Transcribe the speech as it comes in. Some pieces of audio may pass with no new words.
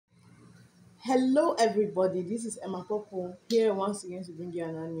Hello everybody, this is Emma Popo here once again to bring you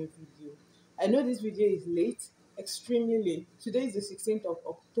another new video. I know this video is late, extremely late. Today is the 16th of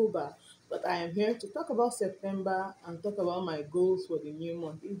October, but I am here to talk about September and talk about my goals for the new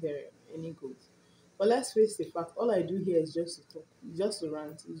month if there are any goals. But let's face the fact, all I do here is just to talk, it's just to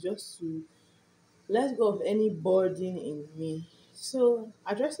rant, it's just to let go of any burden in me. So,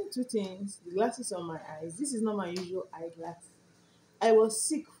 addressing two things, the glasses on my eyes. This is not my usual eyeglass. I was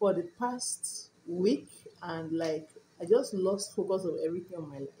sick for the past week and I just lost focus of everything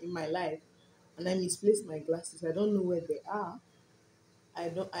in my life and I misplaced my glasses. I don't know where they are. I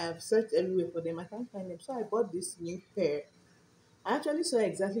have searched everywhere for them. I can't find them. So I bought this new pair. I actually saw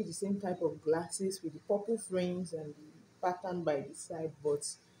exactly the same type of glasses with the purple frames and the pattern by the side, but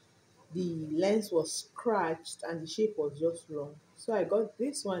the lens was scratched and the shape was just wrong. So I got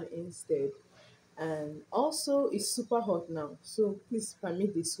this one instead. And also, it's super hot now, so please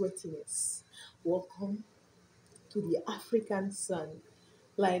permit the sweatiness. Welcome to the African sun.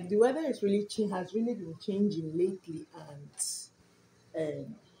 Like the weather is really has really been changing lately, and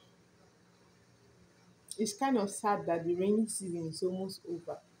it's kind of sad that the rainy season is almost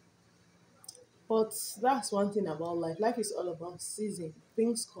over. But that's one thing about life. Life is all about season.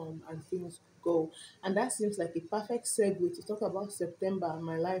 Things come and things go. And that seems like a perfect segue to talk about September and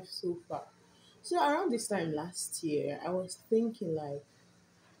my life so far. So around this time last year, I was thinking like,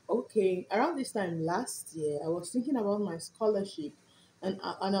 okay, around this time last year, I was thinking about my scholarship and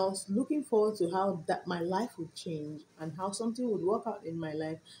I was looking forward to how that my life would change and how something would work out in my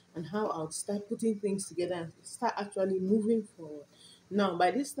life and how I would start putting things together and start actually moving forward. Now, by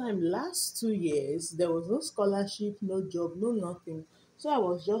this time last 2 years, there was no scholarship, no job, no nothing. So I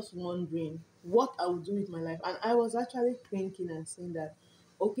was just wondering what I would do with my life. And I was actually thinking and saying that,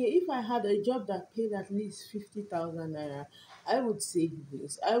 okay, if I had a job that paid at least 50,000 naira, I would save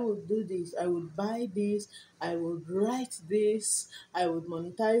this, I would do this, I would buy this, I would write this, I would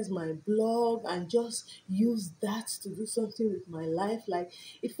monetize my blog and just use that to do something with my life. Like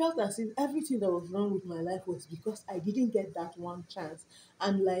it felt as if everything that was wrong with my life was because I didn't get that one chance.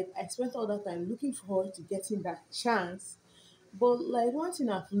 And like I spent all that time looking forward to getting that chance. But like one thing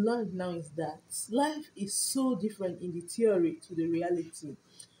I've learned now is that life is so different in the theory to the reality.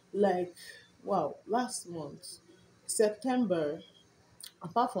 Like, wow, last month, September,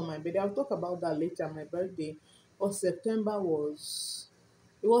 apart from my birthday, I'll talk about that later, my birthday, but September was,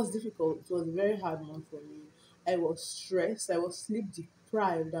 it was difficult. It was a very hard month for me. I was stressed, I was sleep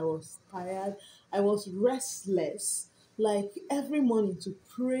deprived, I was tired, I was restless. Like every morning to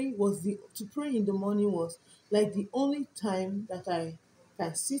pray in the morning was like the only time that I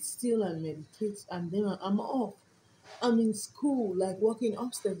can sit still and meditate, and then I'm off. I'm in school, like working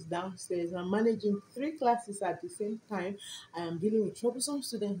upstairs, downstairs. I'm managing three classes at the same time. I am dealing with troublesome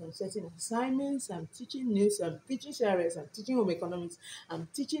students. I'm setting assignments. I'm teaching news. I'm teaching CRS. I'm teaching home economics. I'm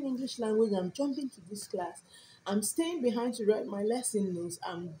teaching English language. I'm jumping to this class. I'm staying behind to write my lesson notes.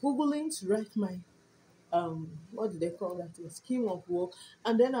 I'm Googling to write my what do they call that? A scheme of work.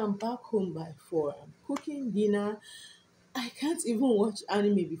 And then I'm back home by 4. I'm cooking dinner. I can't even watch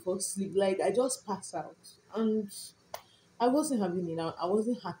anime before sleep. Like I just pass out. And I wasn't having it. I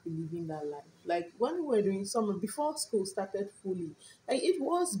wasn't happy living that life. Like when we were doing summer before school started fully, like it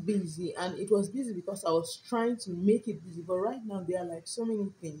was busy and it was busy because I was trying to make it busy. But right now there are like so many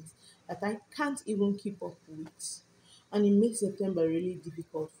things that I can't even keep up with. And it makes September really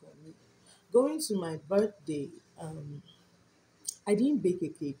difficult for me. Going to my birthday, I didn't bake a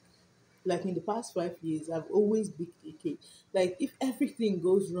cake. Like in the past 5 years, I've always baked a cake. Like if everything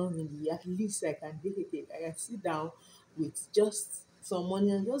goes wrong in the year, at least I can bake a cake. I can sit down with just some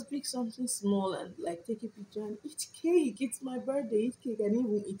money and just bake something small and like take a picture and eat cake. It's my birthday, eat cake. I didn't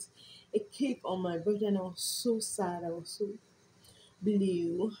even eat a cake on my birthday and I was so sad. I was so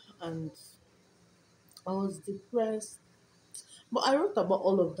blue and I was depressed. But I wrote about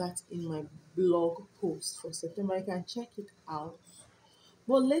all of that in my blog post for September. I can check it out.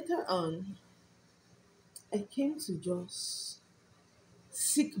 But later on, I came to just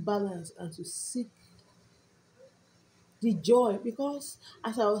seek balance and to seek the joy because,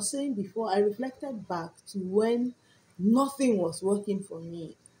 as I was saying before, I reflected back to when nothing was working for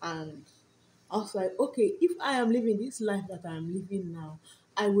me, and I was like, okay, if I am living this life that I am living now,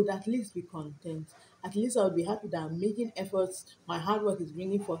 I would at least be content. At least I would be happy that I'm making efforts. My hard work is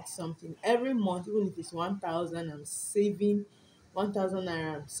bringing forth something every month, even if it's 1,000. I'm saving 1,000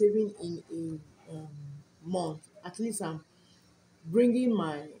 naira. I'm saving in a month. At least I'm bringing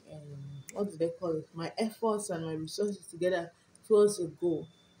my what do they call it, my efforts and my resources together towards a goal.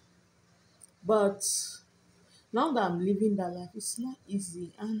 But Now that I'm living that life, it's not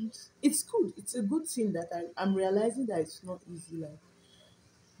easy, and it's good. It's a good thing that I'm realizing that it's not easy. Like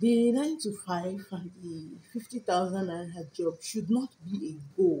the 9 to 5 and the 50,000 naira job should not be a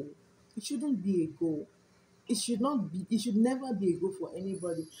goal. It shouldn't be a goal. It should not be. It should never be a goal for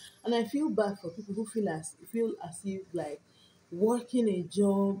anybody. And I feel bad for people who feel as if like working a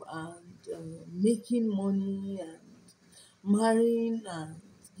job and making money and marrying and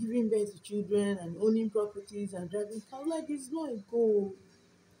giving birth to children and owning properties and driving cars, like it's not a goal.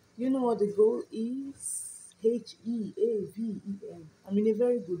 You know what the goal is? HEAVEN. I'm in a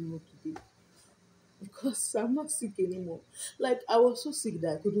very good mood today because I'm not sick anymore. Like I was so sick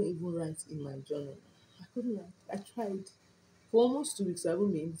that I couldn't even write in my journal. I couldn't write. I tried. For almost 2 weeks, I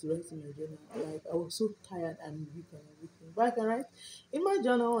haven't been able to write in my journal. Like I was so tired and weak and everything. But I can write in my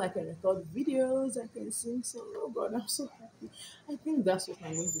journal. I can record videos. I can sing songs. Oh God, I'm so happy. I think that's what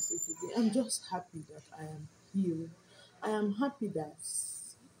I'm going to say today. I'm just happy that I am healed. I am happy that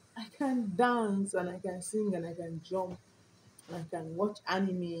I can dance and I can sing and I can jump and I can watch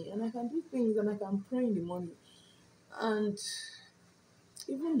anime and I can do things and I can pray in the morning. And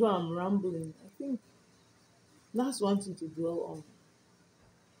even though I'm rambling, I think that's one thing to dwell on.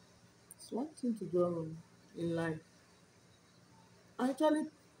 It's one thing to dwell on in life. I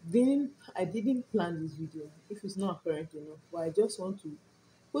didn't plan this video if it's not apparent enough, but I just want to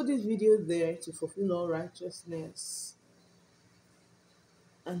put this video there to fulfill all righteousness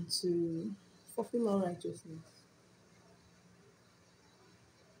and to fulfill all righteousness.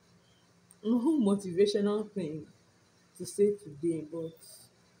 No motivational thing to say today, but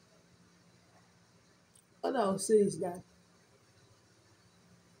what I'll say is that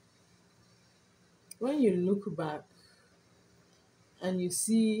when you look back and you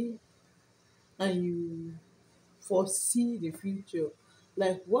see and you foresee the future,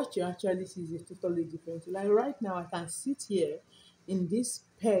 like what you actually see is a totally different thing. Like right now, I can sit here in this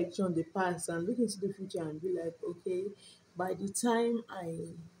perch on the past and look into the future and be like, okay, by the time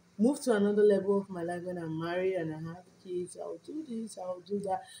I move to another level of my life when I'm married and I have kids, I'll do this, I'll do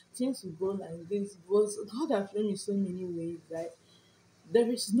that. Things will go like this. But God has shown me so many ways that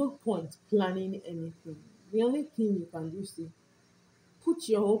there is no point planning anything. The only thing you can do is to put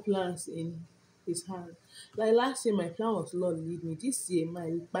your whole plans in his hand. Like last year, my plan was Lord lead me. This year,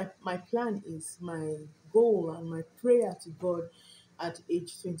 my plan is my goal and my prayer to God at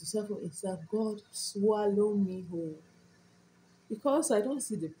age 27 is that God swallow me whole. Because I don't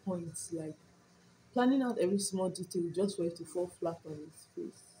see the point, like planning out every small detail just for it to fall flat on his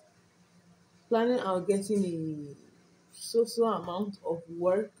face. Planning out getting a so amount of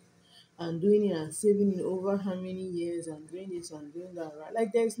work and doing it and saving it over how many years and doing this and doing that, right?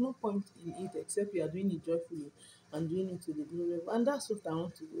 Like there is no point in it except you are doing it joyfully and doing it to the glory of, and that's what I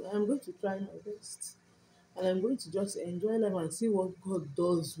want to do. I'm going to try my best and I'm going to just enjoy life and see what God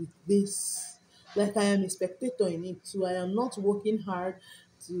does with this. Like I am a spectator in it too. I am not working hard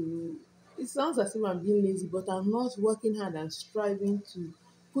to, it sounds as if I'm being lazy, but I'm not working hard and striving to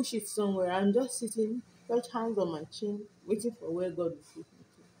push it somewhere. I'm just sitting, touch hands on my chin, waiting for where God will take me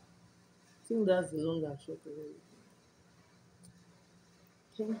to. I think that's the long and short of it.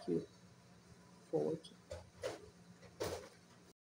 Thank you for watching.